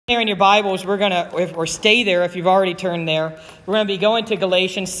There in your Bibles, we're going to, or stay there if you've already turned there. We're going to be going to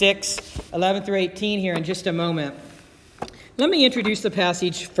Galatians 6, 11 through 18 here in just a moment. Let me introduce the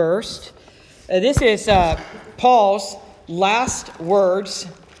passage first. This is Paul's last words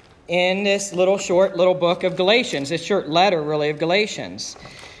in this short book of Galatians, this short letter, really, of Galatians.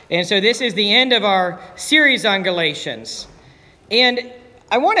 And so this is the end of our series on Galatians. And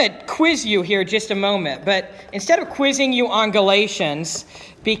I want to quiz you here just a moment, but instead of quizzing you on Galatians,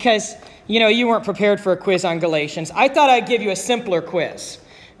 because, you weren't prepared for a quiz on Galatians, I thought I'd give you a simpler quiz.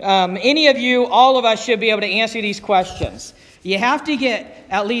 Any of you, all of us should be able to answer these questions. You have to get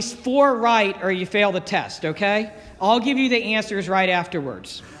at least 4 right or you fail the test, okay? I'll give you the answers right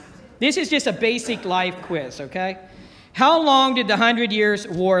afterwards. This is just a basic life quiz, okay? How long did the 100 Years'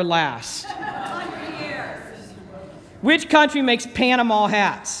 War last? 100 years. Which country makes Panama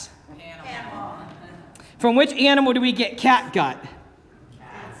hats? Panama. From which animal do we get catgut?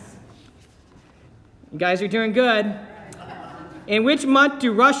 Cats. You guys are doing good. In which month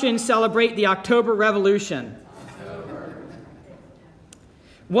do Russians celebrate the October Revolution? October.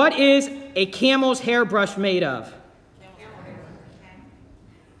 What is a camel's hairbrush made of?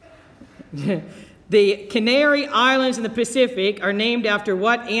 The Canary Islands in the Pacific are named after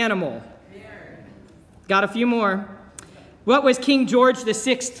what animal? Mary. Got a few more. What was King George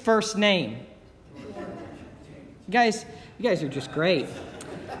VI's first name? You guys are just great.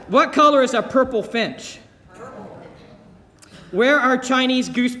 What color is a purple finch? Purple. Where are Chinese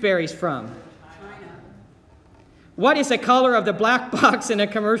gooseberries from? China. What is the color of the black box in a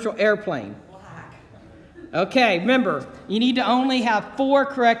commercial airplane? Black. Okay, remember, you need to only have 4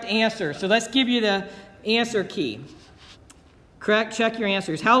 correct answers. So let's give you the answer key. Correct, check your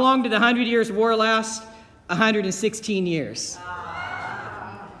answers. How long did the 100 Years' War last? 116 years.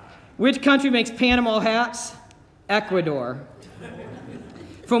 Which country makes Panama hats? Ecuador.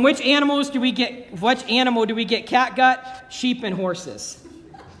 From which animal do we get catgut? Sheep and horses.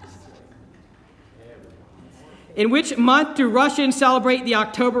 In which month do Russians celebrate the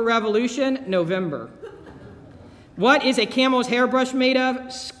October Revolution? November. What is a camel's hairbrush made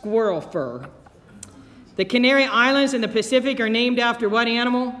of? Squirrel fur. The Canary Islands in the Pacific are named after what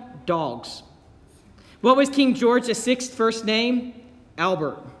animal? Dogs. What was King George VI's first name?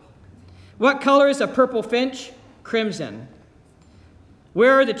 Albert. What color is a purple finch? Crimson.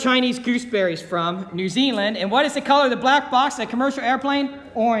 Where are the Chinese gooseberries from? New Zealand. And what is the color of the black box in a commercial airplane?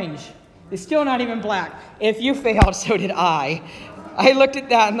 Orange. It's still not even black. If you failed, so did I. I looked at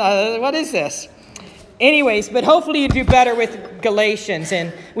that and what is this? Anyways, but hopefully you do better with Galatians.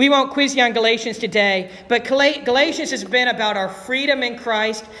 And we won't quiz you on Galatians today. But Galatians has been about our freedom in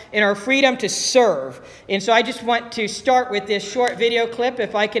Christ and our freedom to serve. And so I just want to start with this short video clip.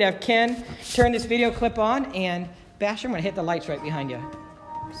 If I could have Ken turn this video clip on. And Basher, I'm going to hit the lights right behind you.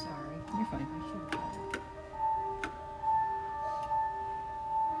 I'm sorry. You're fine.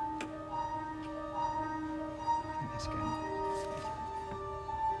 That's good.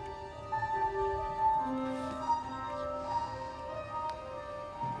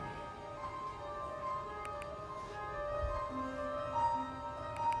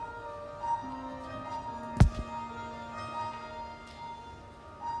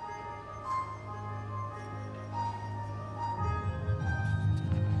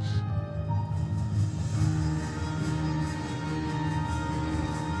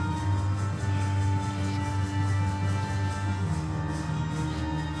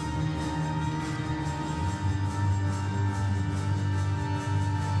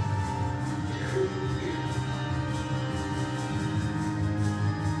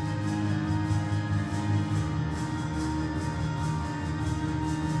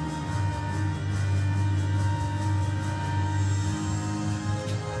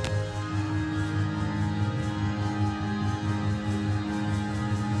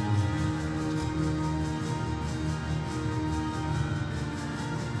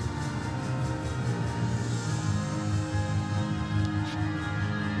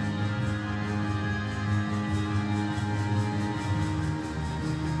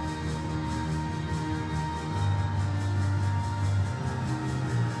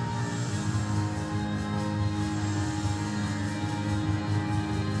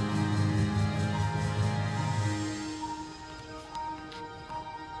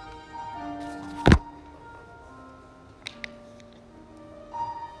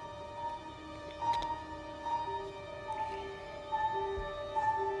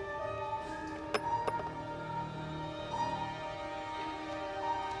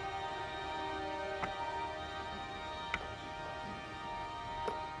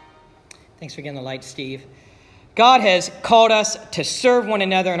 Thanks for getting the light, Steve. God has called us to serve one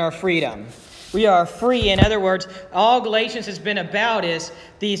another in our freedom. We are free. In other words, all Galatians has been about is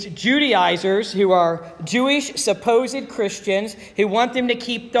these Judaizers who are Jewish supposed Christians who want them to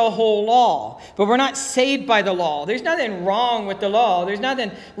keep the whole law. But we're not saved by the law. There's nothing wrong with the law. There's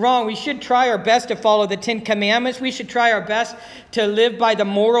nothing wrong. We should try our best to follow the Ten Commandments. We should try our best to live by the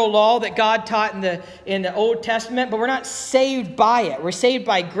moral law that God taught in the Old Testament. But we're not saved by it. We're saved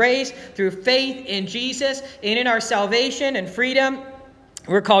by grace through faith in Jesus and in our salvation and freedom.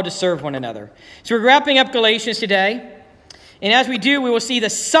 We're called to serve one another. So we're wrapping up Galatians today. And as we do, we will see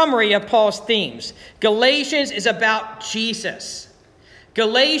the summary of Paul's themes. Galatians is about Jesus.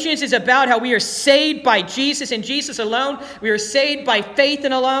 Galatians is about how we are saved by Jesus and Jesus alone. We are saved by faith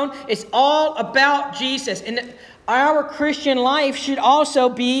and alone. It's all about Jesus. And our Christian life should also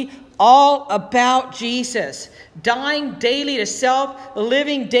be all about Jesus. Dying daily to self,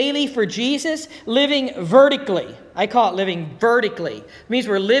 living daily for Jesus, living vertically. I call it living vertically. It means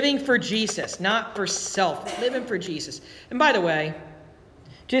we're living for Jesus, not for self. Living for Jesus. And by the way,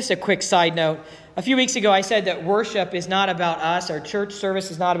 just a quick side note. A few weeks ago, I said that worship is not about us. Our church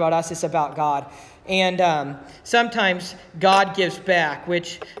service is not about us. It's about God. And sometimes God gives back,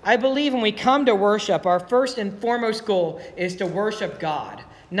 which I believe when we come to worship, our first and foremost goal is to worship God.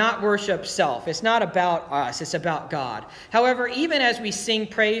 Not worship self. It's not about us. It's about God. However, even as we sing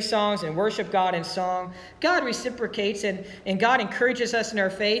praise songs and worship God in song, God reciprocates and God encourages us in our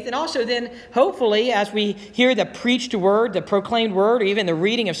faith. And also then, hopefully, as we hear the preached word, the proclaimed word, or even the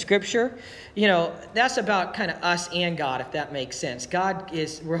reading of Scripture, that's about kind of us and God, if that makes sense.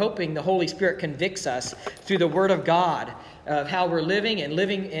 We're hoping the Holy Spirit convicts us through the Word of God of how we're living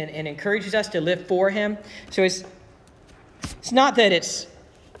and encourages us to live for Him. So it's not that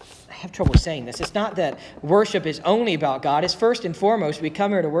I have trouble saying this. It's not that worship is only about God. It's first and foremost, we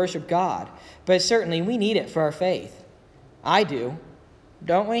come here to worship God. But certainly we need it for our faith. I do.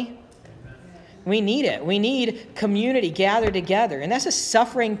 Don't we? We need it. We need community gathered together. And that's a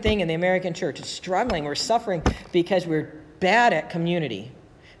suffering thing in the American church. It's struggling. We're suffering because we're bad at community.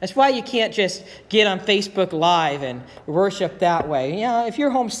 That's why you can't just get on Facebook Live and worship that way. If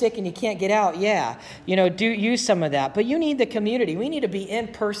you're homesick and you can't get out, do use some of that. But you need the community. We need to be in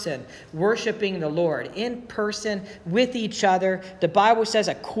person, worshiping the Lord, in person with each other. The Bible says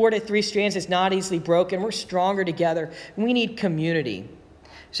a cord of 3 strands is not easily broken. We're stronger together. We need community.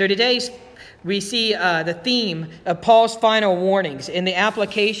 So today we see the theme of Paul's final warnings. In the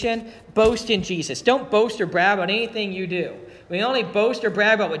application, boast in Jesus. Don't boast or brag about anything you do. We only boast or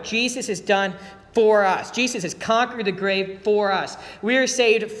brag about what Jesus has done for us. Jesus has conquered the grave for us. We are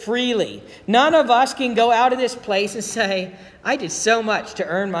saved freely. None of us can go out of this place and say, I did so much to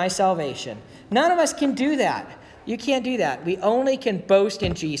earn my salvation. None of us can do that. You can't do that. We only can boast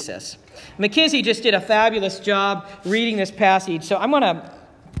in Jesus. Mackenzie just did a fabulous job reading this passage, so I'm going to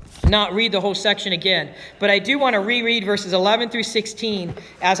not read the whole section again, but I do want to reread verses 11 through 16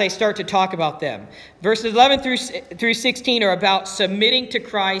 as I start to talk about them. Verses 11 through 16 are about submitting to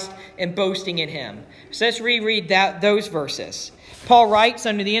Christ and boasting in Him. So let's reread those verses. Paul writes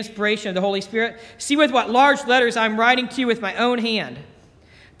under the inspiration of the Holy Spirit, "See with what large letters I'm writing to you with my own hand.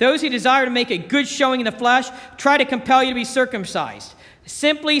 Those who desire to make a good showing in the flesh try to compel you to be circumcised,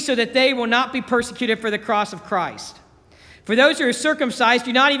 simply so that they will not be persecuted for the cross of Christ. For those who are circumcised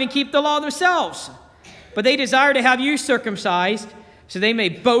do not even keep the law themselves, but they desire to have you circumcised, so they may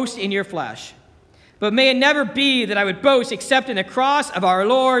boast in your flesh. But may it never be that I would boast except in the cross of our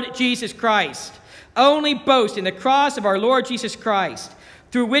Lord Jesus Christ. Only boast in the cross of our Lord Jesus Christ,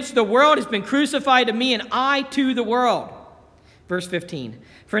 through which the world has been crucified to me and I to the world." Verse 15.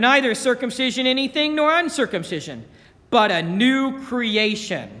 "For neither is circumcision anything nor uncircumcision, but a new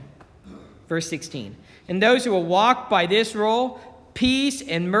creation." Verse 16. "And those who will walk by this rule, peace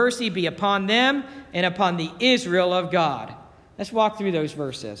and mercy be upon them and upon the Israel of God." Let's walk through those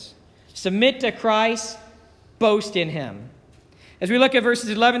verses. Submit to Christ, boast in Him. As we look at verses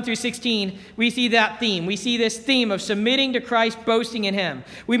 11 through 16, we see that theme. We see this theme of submitting to Christ, boasting in Him.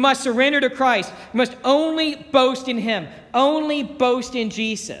 We must surrender to Christ. We must only boast in Him. Only boast in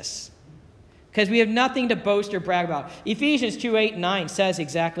Jesus. Because we have nothing to boast or brag about. Ephesians 2:8-9 says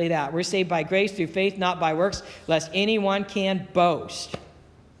exactly that. We're saved by grace through faith, not by works, lest anyone can boast.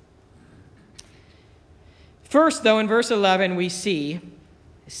 First, though, in verse 11, we see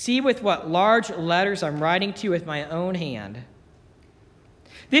with what large letters I'm writing to you with my own hand.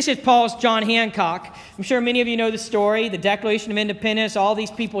 This is Paul's John Hancock. I'm sure many of you know the story, the Declaration of Independence. All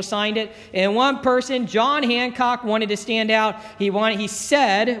these people signed it. And one person, John Hancock, wanted to stand out. What he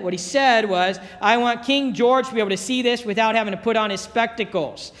said was, I want King George to be able to see this without having to put on his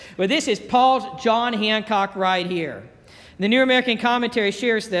spectacles. But this is Paul's John Hancock right here. The New American Commentary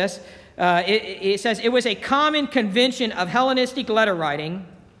shares this. It says, it was a common convention of Hellenistic letter writing,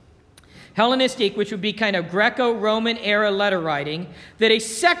 Hellenistic, which would be kind of Greco-Roman era letter writing, that a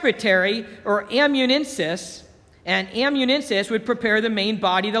secretary or amanuensis would prepare the main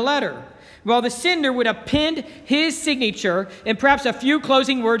body of the letter, while the sender would append his signature and perhaps a few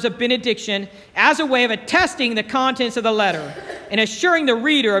closing words of benediction as a way of attesting the contents of the letter and assuring the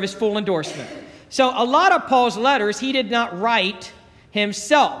reader of his full endorsement. So a lot of Paul's letters he did not write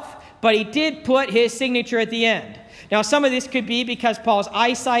himself, but he did put his signature at the end. Now, some of this could be because Paul's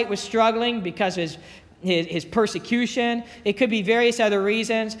eyesight was struggling because of his persecution. It could be various other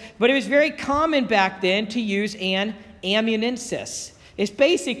reasons. But it was very common back then to use an amanuensis. It's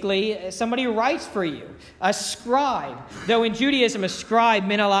basically somebody who writes for you, a scribe. Though in Judaism, a scribe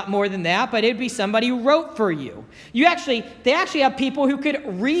meant a lot more than that, but it'd be somebody who wrote for you. They actually have people who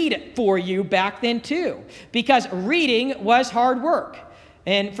could read for you back then too, because reading was hard work.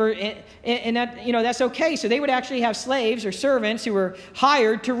 And that's okay. So they would actually have slaves or servants who were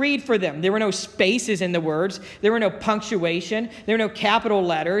hired to read for them. There were no spaces in the words. There were no punctuation. There were no capital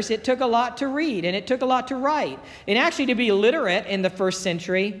letters. It took a lot to read, and it took a lot to write. And actually, to be literate in the first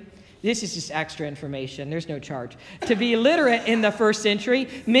century, this is just extra information. There's no charge. To be literate in the first century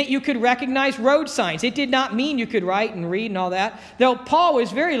meant you could recognize road signs. It did not mean you could write and read and all that, though Paul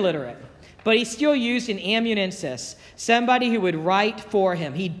was very literate. But he still used an amanuensis, somebody who would write for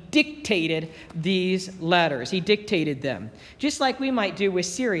him. He dictated these letters. He dictated them, just like we might do with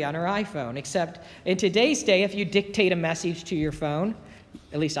Siri on our iPhone, except in today's day, if you dictate a message to your phone,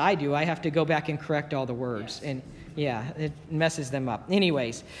 at least I do, I have to go back and correct all the words. Yes. And yeah, it messes them up.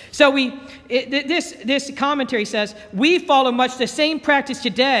 Anyways, so this commentary says, we follow much the same practice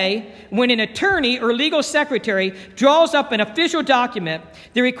today when an attorney or legal secretary draws up an official document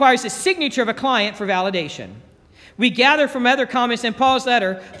that requires the signature of a client for validation. We gather from other comments in Paul's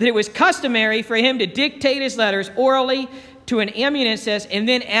letter that it was customary for him to dictate his letters orally to an amanuensis and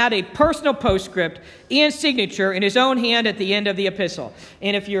then add a personal postscript and signature in his own hand at the end of the epistle.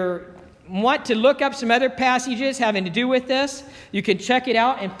 And if you want to look up some other passages having to do with this, you can check it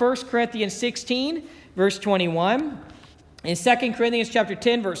out in 1 Corinthians 16, verse 21, in 2 Corinthians chapter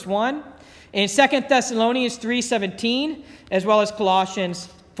 10, verse 1, in 2 Thessalonians 3:17, as well as Colossians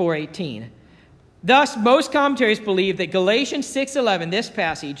 4:18. Thus, most commentaries believe that Galatians 6:11, this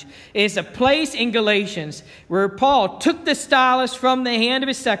passage, is a place in Galatians where Paul took the stylus from the hand of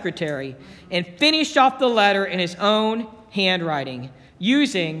his secretary and finished off the letter in his own handwriting,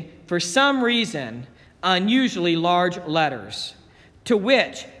 using, for some reason, unusually large letters, to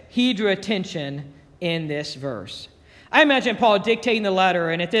which he drew attention in this verse. I imagine Paul dictating the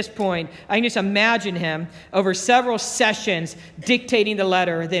letter, and at this point, I can just imagine him over several sessions dictating the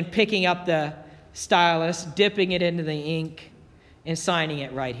letter, then picking up the stylus, dipping it into the ink, and signing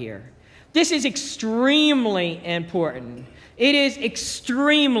it right here. This is extremely important. It is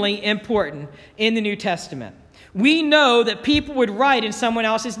extremely important in the New Testament. We know that people would write in someone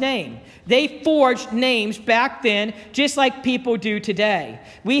else's name. They forged names back then, just like people do today.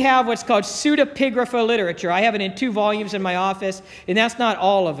 We have what's called pseudepigrapha literature. I have it in 2 volumes in my office, and that's not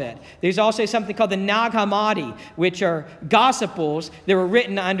all of it. There's also something called the Nag Hammadi, which are gospels that were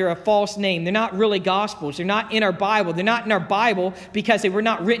written under a false name. They're not really gospels. They're not in our Bible. They're not in our Bible because they were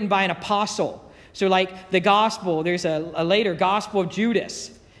not written by an apostle. So like the gospel, there's a later Gospel of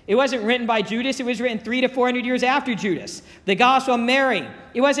Judas. It wasn't written by Judas. It was written 300 to 400 years after Judas. The Gospel of Mary.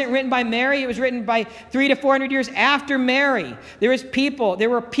 It wasn't written by Mary. It was written by 300 to 400 years after Mary. There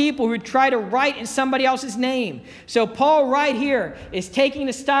were people who would try to write in somebody else's name. So Paul right here is taking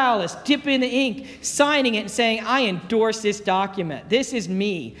the stylus, dipping the ink, signing it, and saying, I endorse this document. This is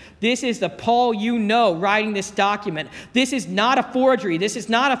me. This is the Paul you know writing this document. This is not a forgery. This is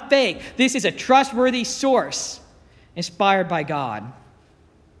not a fake. This is a trustworthy source inspired by God.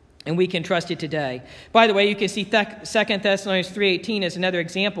 And we can trust it today. By the way, you can see 2 Thessalonians 3:18 as another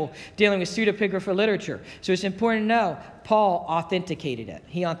example dealing with pseudepigrapha literature. So it's important to know Paul authenticated it.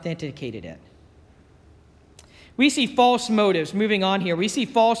 He authenticated it. We see false motives. Moving on here, we see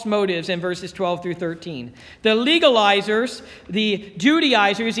false motives in verses 12 through 13. The legalizers, the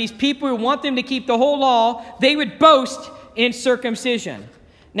Judaizers, these people who want them to keep the whole law, they would boast in circumcision.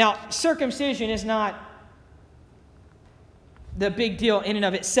 Now, circumcision is not the big deal in and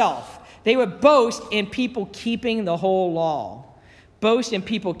of itself. They would boast in people keeping the whole law. boast in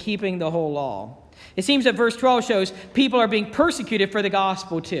people keeping the whole law. It seems that verse 12 shows people are being persecuted for the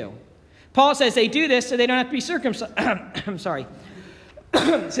gospel too. Paul says they do this so they don't have to be circumcised. I'm sorry.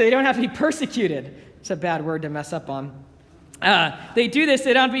 So they don't have to be persecuted. It's a bad word to mess up on. They do this so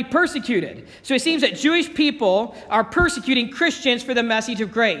they don't have to be persecuted. So it seems that Jewish people are persecuting Christians for the message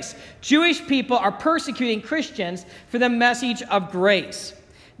of grace. Jewish people are persecuting Christians for the message of grace.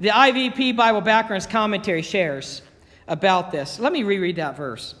 The IVP Bible Backgrounds Commentary shares about this. Let me reread that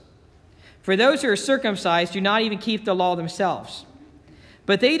verse. For those who are circumcised do not even keep the law themselves,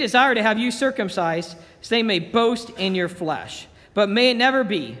 but they desire to have you circumcised so they may boast in your flesh. But may it never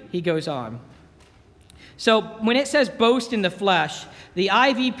be, he goes on. So when it says boast in the flesh, the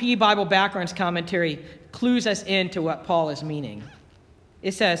IVP Bible Backgrounds Commentary clues us into what Paul is meaning.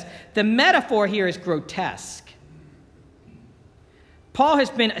 It says, the metaphor here is grotesque. Paul has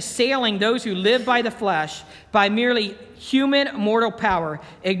been assailing those who live by the flesh by merely human mortal power,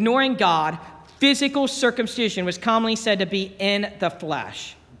 ignoring God. Physical circumcision was commonly said to be in the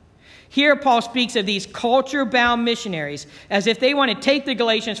flesh. Here, Paul speaks of these culture-bound missionaries as if they want to take the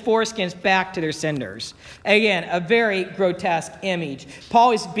Galatians' foreskins back to their senders. Again, a very grotesque image.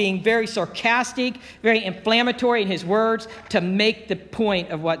 Paul is being very sarcastic, very inflammatory in his words to make the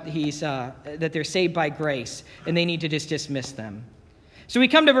point of what that they're saved by grace, and they need to just dismiss them. So we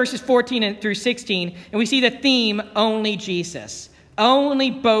come to verses 14 through 16, and we see the theme, only Jesus. Only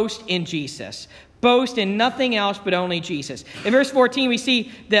boast in Jesus. Boast in nothing else but only Jesus. In verse 14, we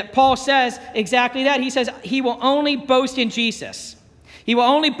see that Paul says exactly that. He says he will only boast in Jesus. He will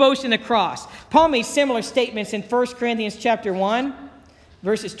only boast in the cross. Paul made similar statements in 1 Corinthians chapter 1,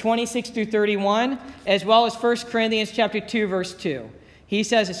 verses 26 through 31, as well as 1 Corinthians chapter 2, verse 2. He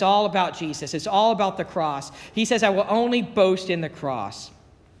says it's all about Jesus. It's all about the cross. He says, I will only boast in the cross.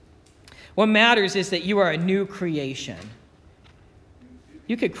 What matters is that you are a new creation.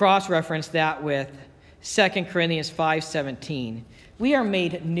 You could cross-reference that with 2 Corinthians 5:17. We are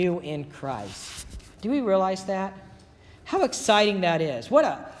made new in Christ. Do we realize that? How exciting that is. What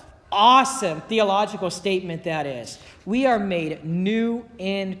an awesome theological statement that is. We are made new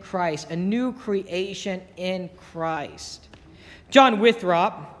in Christ, a new creation in Christ. John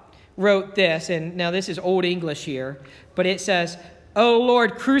Withrop wrote this, and now this is Old English here, but it says, O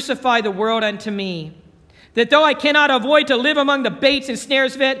Lord, crucify the world unto me, that though I cannot avoid to live among the baits and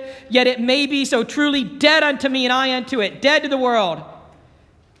snares of it, yet it may be so truly dead unto me and I unto it, dead to the world,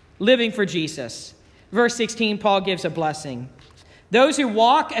 living for Jesus. Verse 16, Paul gives a blessing. Those who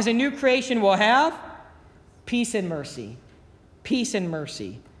walk as a new creation will have peace and mercy. Peace and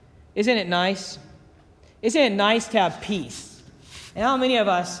mercy. Isn't it nice? Isn't it nice to have peace? And how many of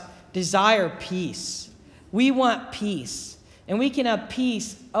us desire peace? We want peace. And we can have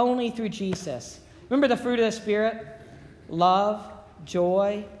peace only through Jesus. Remember the fruit of the Spirit? Love,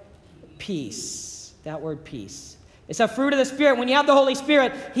 joy, peace. That word peace. It's a fruit of the Spirit. When you have the Holy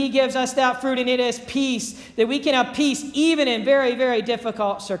Spirit, He gives us that fruit, and it is peace. That we can have peace even in very, very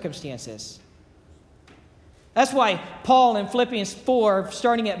difficult circumstances. That's why Paul in Philippians 4,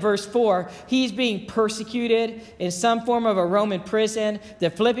 starting at verse 4, he's being persecuted in some form of a Roman prison. The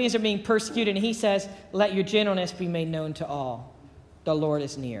Philippians are being persecuted, and he says, let your gentleness be made known to all. The Lord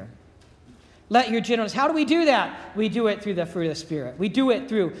is near. Let your gentleness. How do we do that? We do it through the fruit of the Spirit. We do it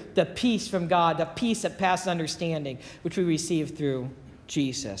through the peace from God, the peace that passes understanding, which we receive through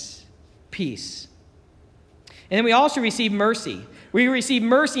Jesus. Peace. And then we also receive mercy. We receive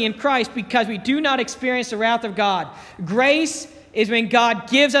mercy in Christ because we do not experience the wrath of God. Grace is when God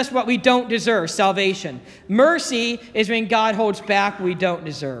gives us what we don't deserve, salvation. Mercy is when God holds back what we don't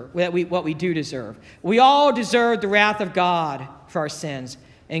deserve, what we do deserve. We all deserve the wrath of God for our sins,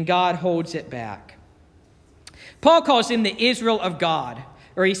 and God holds it back. Paul calls him the Israel of God,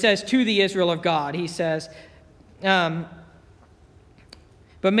 or he says to the Israel of God, he says,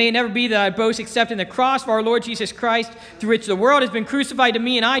 but may it never be that I boast except in the cross of our Lord Jesus Christ, through which the world has been crucified to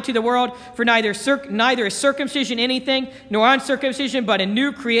me and I to the world. For neither is circumcision anything, nor uncircumcision, but a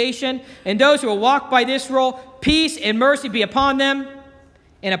new creation. And those who will walk by this rule, peace and mercy be upon them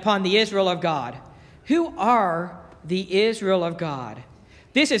and upon the Israel of God. Who are the Israel of God?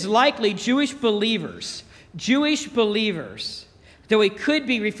 This is likely Jewish believers, though we could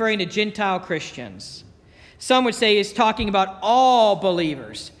be referring to Gentile Christians. Some would say he's talking about all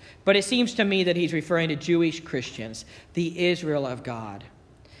believers, but it seems to me that he's referring to Jewish Christians, the Israel of God.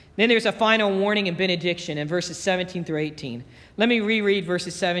 Then there's a final warning and benediction in verses 17 through 18. Let me reread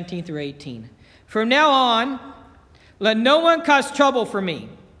verses 17 through 18. From now on, let no one cause trouble for me,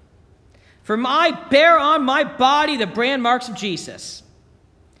 for I bear on my body the brand marks of Jesus.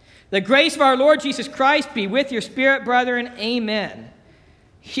 The grace of our Lord Jesus Christ be with your spirit, brethren. Amen.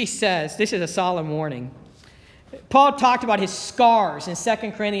 He says, this is a solemn warning. Paul talked about his scars in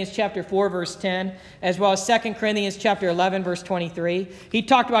 2 Corinthians chapter 4, verse 10, as well as 2 Corinthians chapter 11, verse 23. He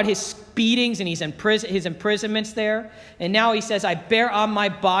talked about his beatings and his imprisonments there. And now he says, I bear on my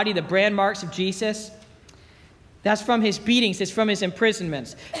body the brand marks of Jesus. That's from his beatings. It's from his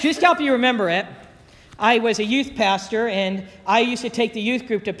imprisonments. Just to help you remember it, I was a youth pastor, and I used to take the youth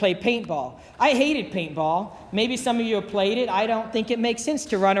group to play paintball. I hated paintball. Maybe some of you have played it. I don't think it makes sense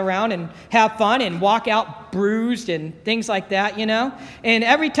to run around and have fun and walk out bruised and things like that, you know? And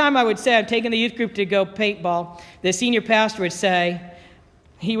every time I would say I'm taking the youth group to go paintball, the senior pastor would say,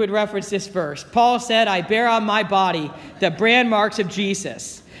 he would reference this verse. Paul said, I bear on my body the brand marks of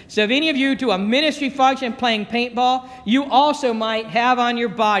Jesus. So if any of you do a ministry function playing paintball, you also might have on your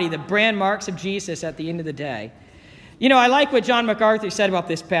body the brand marks of Jesus at the end of the day. You know, I like what John MacArthur said about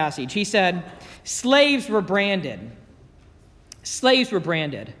this passage. He said, slaves were branded. Slaves were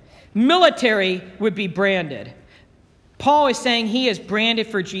branded. Military would be branded. Paul is saying he is branded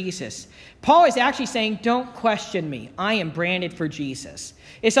for Jesus. Paul is actually saying, don't question me. I am branded for Jesus.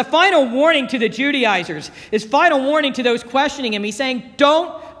 It's a final warning to the Judaizers. It's a final warning to those questioning him. He's saying,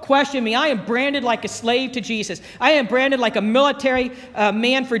 don't question me. I am branded like a slave to Jesus. I am branded like a military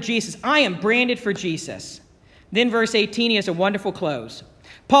man for Jesus. I am branded for Jesus. Then verse 18, he has a wonderful close.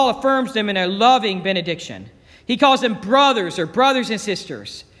 Paul affirms them in a loving benediction. He calls them brothers or brothers and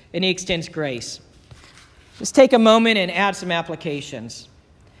sisters, and he extends grace. Let's take a moment and add some applications.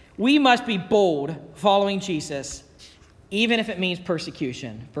 We must be bold following Jesus, even if it means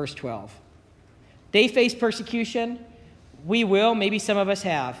persecution. Verse 12. They face persecution. We will, maybe some of us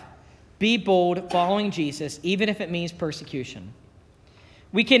have. Be bold following Jesus, even if it means persecution.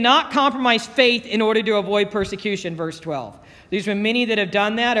 We cannot compromise faith in order to avoid persecution, verse 12. There's been many that have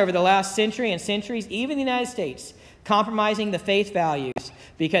done that over the last century and centuries, even the United States, compromising the faith values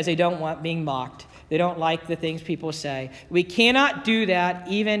because they don't want being mocked. They don't like the things people say. We cannot do that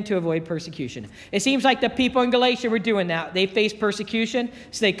even to avoid persecution. It seems like the people in Galatia were doing that. They faced persecution,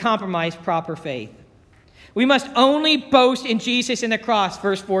 so they compromised proper faith. We must only boast in Jesus and the cross,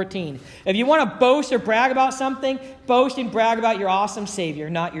 verse 14. If you want to boast or brag about something, boast and brag about your awesome Savior,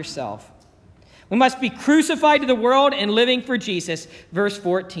 not yourself. We must be crucified to the world and living for Jesus, verse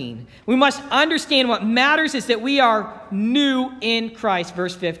 14. We must understand what matters is that we are new in Christ,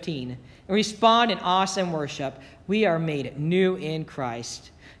 verse 15. And respond in awesome worship. We are made new in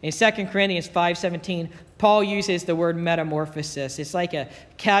Christ. In 2 Corinthians 5:17, Paul uses the word metamorphosis. It's like a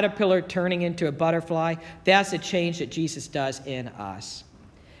caterpillar turning into a butterfly. That's the change that Jesus does in us.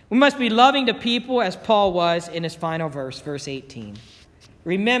 We must be loving to people as Paul was in his final verse, verse 18.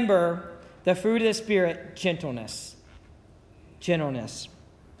 Remember the fruit of the Spirit, gentleness. Gentleness.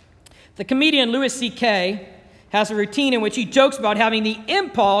 The comedian Louis C.K. has a routine in which he jokes about having the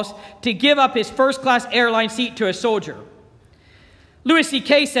impulse to give up his first-class airline seat to a soldier. Louis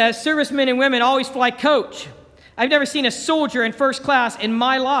C.K. says, servicemen and women always fly coach. I've never seen a soldier in first class in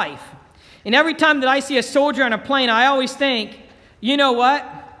my life. And every time that I see a soldier on a plane, I always think, you know what?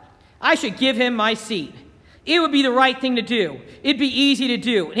 I should give him my seat. It would be the right thing to do. It'd be easy to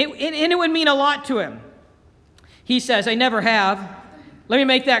do. And it would mean a lot to him. He says, I never have. Let me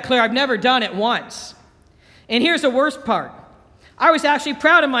make that clear. I've never done it once. And here's the worst part. I was actually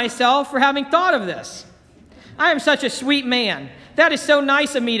proud of myself for having thought of this. I am such a sweet man. That is so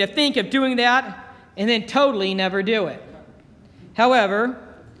nice of me to think of doing that and then totally never do it. However,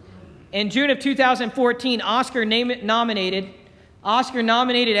 in June of 2014, Oscar-nominated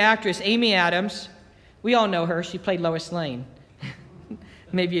actress Amy Adams, we all know her, she played Lois Lane.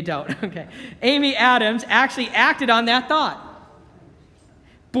 Maybe you don't, okay. Amy Adams actually acted on that thought.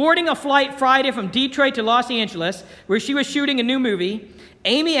 Boarding a flight Friday from Detroit to Los Angeles, where she was shooting a new movie,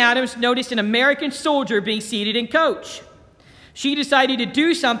 Amy Adams noticed an American soldier being seated in coach. She decided to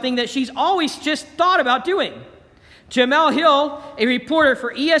do something that she's always just thought about doing. Jamel Hill, a reporter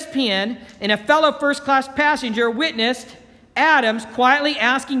for ESPN and a fellow first-class passenger, witnessed Adams quietly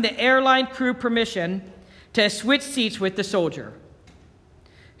asking the airline crew permission to switch seats with the soldier,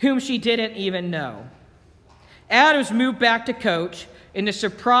 whom she didn't even know. Adams moved back to coach, and the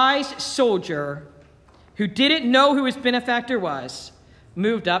surprised soldier, who didn't know who his benefactor was,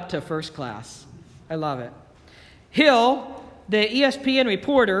 moved up to first class. I love it. Hill, the ESPN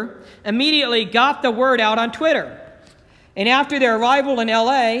reporter, immediately got the word out on Twitter. And after their arrival in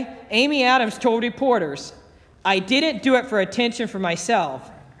LA, Amy Adams told reporters, I didn't do it for attention for myself.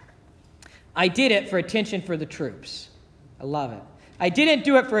 I did it for attention for the troops. I love it. I didn't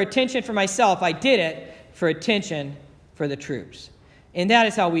do it for attention for myself. I did it for attention for the troops. And that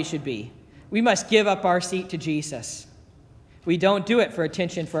is how we should be. We must give up our seat to Jesus. We don't do it for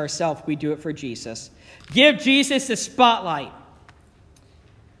attention for ourselves. We do it for Jesus. Give Jesus the spotlight.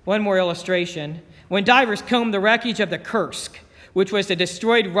 One more illustration. When divers combed the wreckage of the Kursk, which was the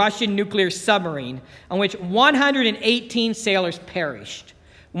destroyed Russian nuclear submarine on which 118 sailors perished.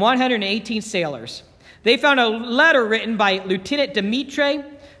 118 sailors. They found a letter written by Lieutenant Dmitry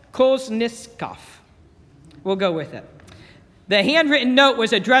Kuznetsov. We'll go with it. The handwritten note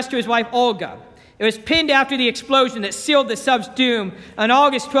was addressed to his wife, Olga. It was pinned after the explosion that sealed the sub's doom on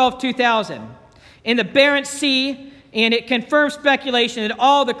August 12, 2000, in the Barents Sea, and it confirmed speculation that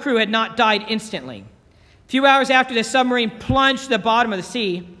all the crew had not died instantly. A few hours after the submarine plunged to the bottom of the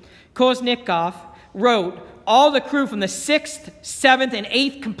sea, Kuznetsov wrote, all the crew from the 6th, 7th, and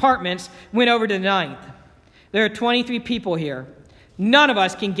 8th compartments went over to the 9th. There are 23 people here. None of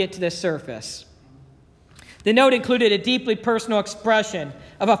us can get to the surface. The note included a deeply personal expression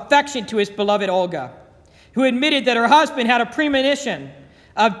of affection to his beloved Olga, who admitted that her husband had a premonition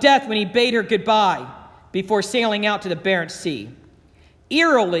of death when he bade her goodbye before sailing out to the Barents Sea.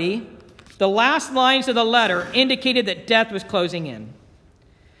 Eerily, the last lines of the letter indicated that death was closing in.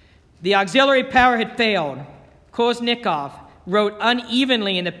 The auxiliary power had failed. Kuznetsov wrote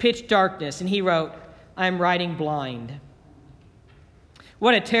unevenly in the pitch darkness, and he wrote, I'm writing blind.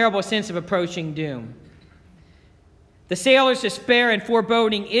 What a terrible sense of approaching doom. The sailors' despair and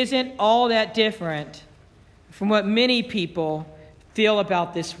foreboding isn't all that different from what many people feel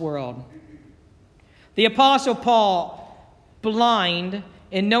about this world. The Apostle Paul, blind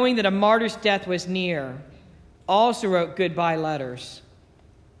and knowing that a martyr's death was near, also wrote goodbye letters.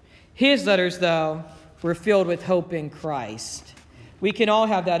 His letters, though, were filled with hope in Christ. We can all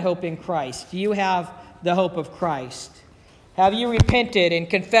have that hope in Christ. Do you have the hope of Christ? Have you repented and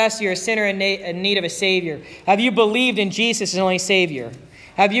confessed you're a sinner in need of a Savior? Have you believed in Jesus as only Savior?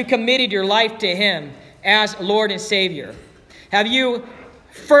 Have you committed your life to Him as Lord and Savior? Have you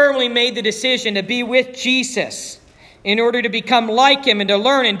firmly made the decision to be with Jesus in order to become like Him and to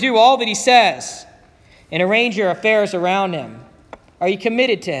learn and do all that He says and arrange your affairs around Him? Are you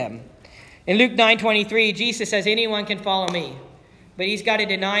committed to Him? In Luke 9:23, Jesus says anyone can follow me, but he's got to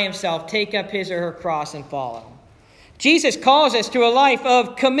deny himself, take up his or her cross, and follow. Jesus calls us to a life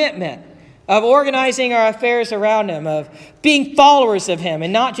of commitment, of organizing our affairs around Him, of being followers of Him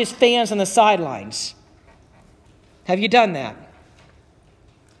and not just fans on the sidelines. Have you done that?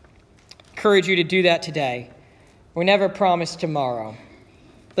 I encourage you to do that today. We're never promised tomorrow.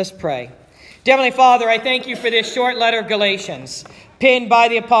 Let's pray. Dear Heavenly Father, I thank You for this short letter of Galatians, penned by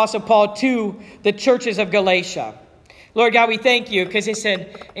the Apostle Paul to the churches of Galatia. Lord God, we thank You because it's an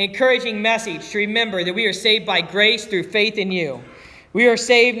encouraging message to remember that we are saved by grace through faith in You. We are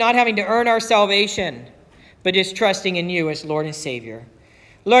saved not having to earn our salvation, but just trusting in You as Lord and Savior.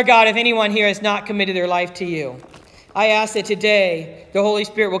 Lord God, if anyone here has not committed their life to You, I ask that today the Holy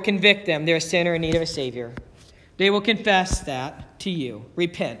Spirit will convict them they're a sinner in need of a Savior. They will confess that to You,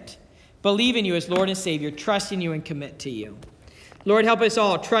 repent, believe in You as Lord and Savior, trust in You, and commit to You. Lord, help us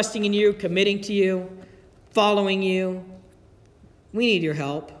all, trusting in You, committing to You, following You. We need Your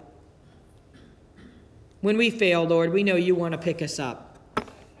help. When we fail, Lord, we know You want to pick us up.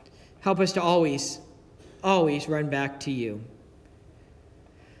 Help us to always run back to You.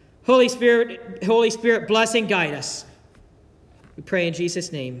 Holy Spirit, bless and guide us. We pray in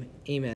Jesus' name, amen.